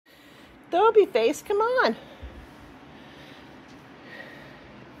Toby face, come on.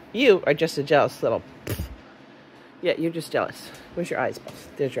 You are just a jealous little... Yeah, you're just jealous. Where's your eyeballs?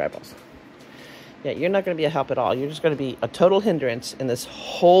 There's your eyeballs. Yeah, you're not going to be a help at all. You're just going to be a total hindrance in this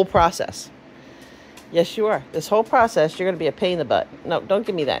whole process. Yes, you are. This whole process, you're going to be a pain in the butt. No, don't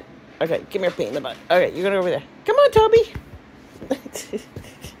give me that. Okay, give me a pain in the butt. Okay, you're going to go over there. Come on, Toby.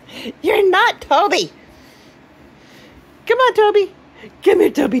 You're not Toby. Come on, Toby. Come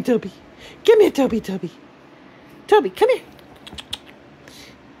here, Toby, Toby. Come here, Toby, Toby. Toby, come here.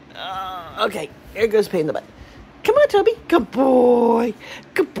 Okay, here goes pain in the butt. Come on, Toby. Good boy.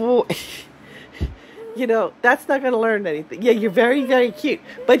 Good boy. You know, that's not going to learn anything. Yeah, you're very, very cute,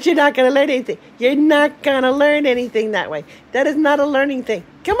 but you're not going to learn anything. You're not going to learn anything that way. That is not a learning thing.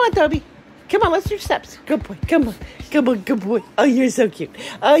 Come on, Toby. Come on, let's do steps. Good boy. Come on. Come on, good boy. Oh, you're so cute.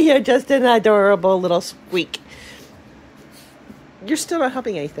 Oh, you're just an adorable little squeak. You're still not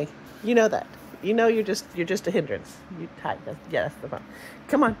helping anything. You know that. You know you're just a hindrance. Yeah, that's the fun.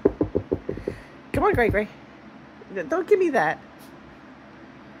 Come on. Come on, Gray. Don't give me that.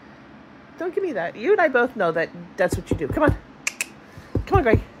 Don't give me that. You and I both know that that's what you do. Come on. Come on,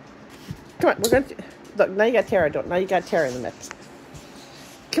 Gray. Come on. We're going to... Look, now you got Tara. Now you got Tara in the mix.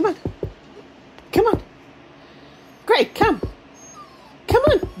 Come on. Come on. Gray, come. Come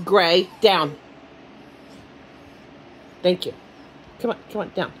on. Gray, down. Thank you. Come on,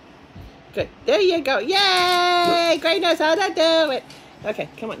 down. Good. There you go. Yay! Gray knows how to do it. Okay,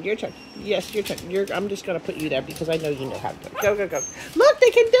 come on, your turn. Yes, your turn. I'm just going to put you there because I know you know how to do it. Go. Look, they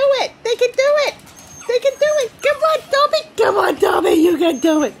can do it. They can do it. They can do it. Come on, Toby. Come on, Toby. You can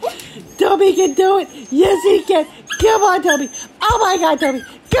do it. Toby can do it. Yes, he can. Come on, Toby. Oh, my God, Toby.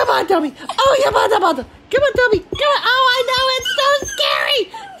 Come on, Toby. Oh, come on, Toby. Come on, Toby. Come on. Oh, I know. It's so scary.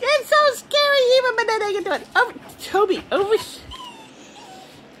 It's so scary. Even Banana can do it. Over. Toby, over.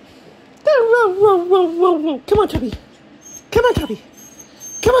 Whoa. Come on, Toby. Come on, Toby.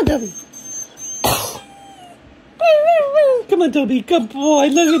 Come on, Toby. Come on, Toby. Good boy.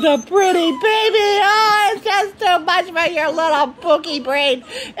 Look at that pretty baby. Oh, it's just too much for your little pookie brain.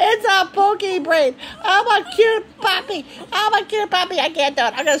 It's a pookie brain. I'm a cute puppy. I can't do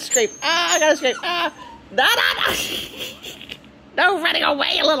it. I'm going to scream. I'm going to scream. No. No running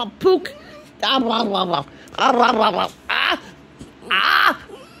away, you little pook.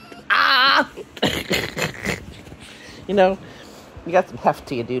 You know, you got some heft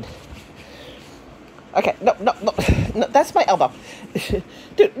to you, dude. Okay, no, that's my elbow.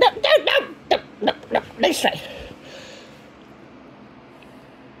 Dude, no, nice try.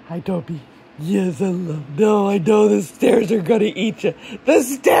 Hi, Toby. Yes, hello. No, I know the stairs are gonna eat you. The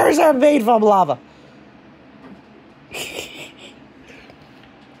stairs are made from lava.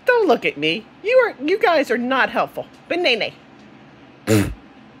 Don't look at me. You guys are not helpful. Banana.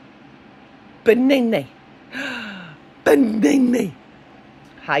 Banana.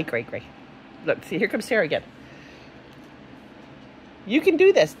 Hi, Gray. Look, see, here comes Sarah again. You can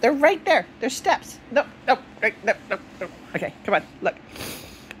do this. They're right there. There's steps. No. Okay, come on. Look,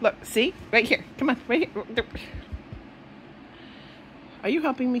 see? Right here. Come on, right here. Are you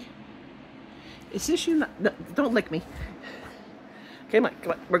helping me? Is this you? No, don't lick me. Come on.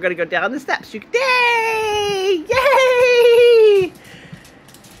 We're going to go down the steps. Yay!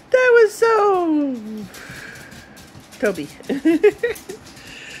 That was so... Toby.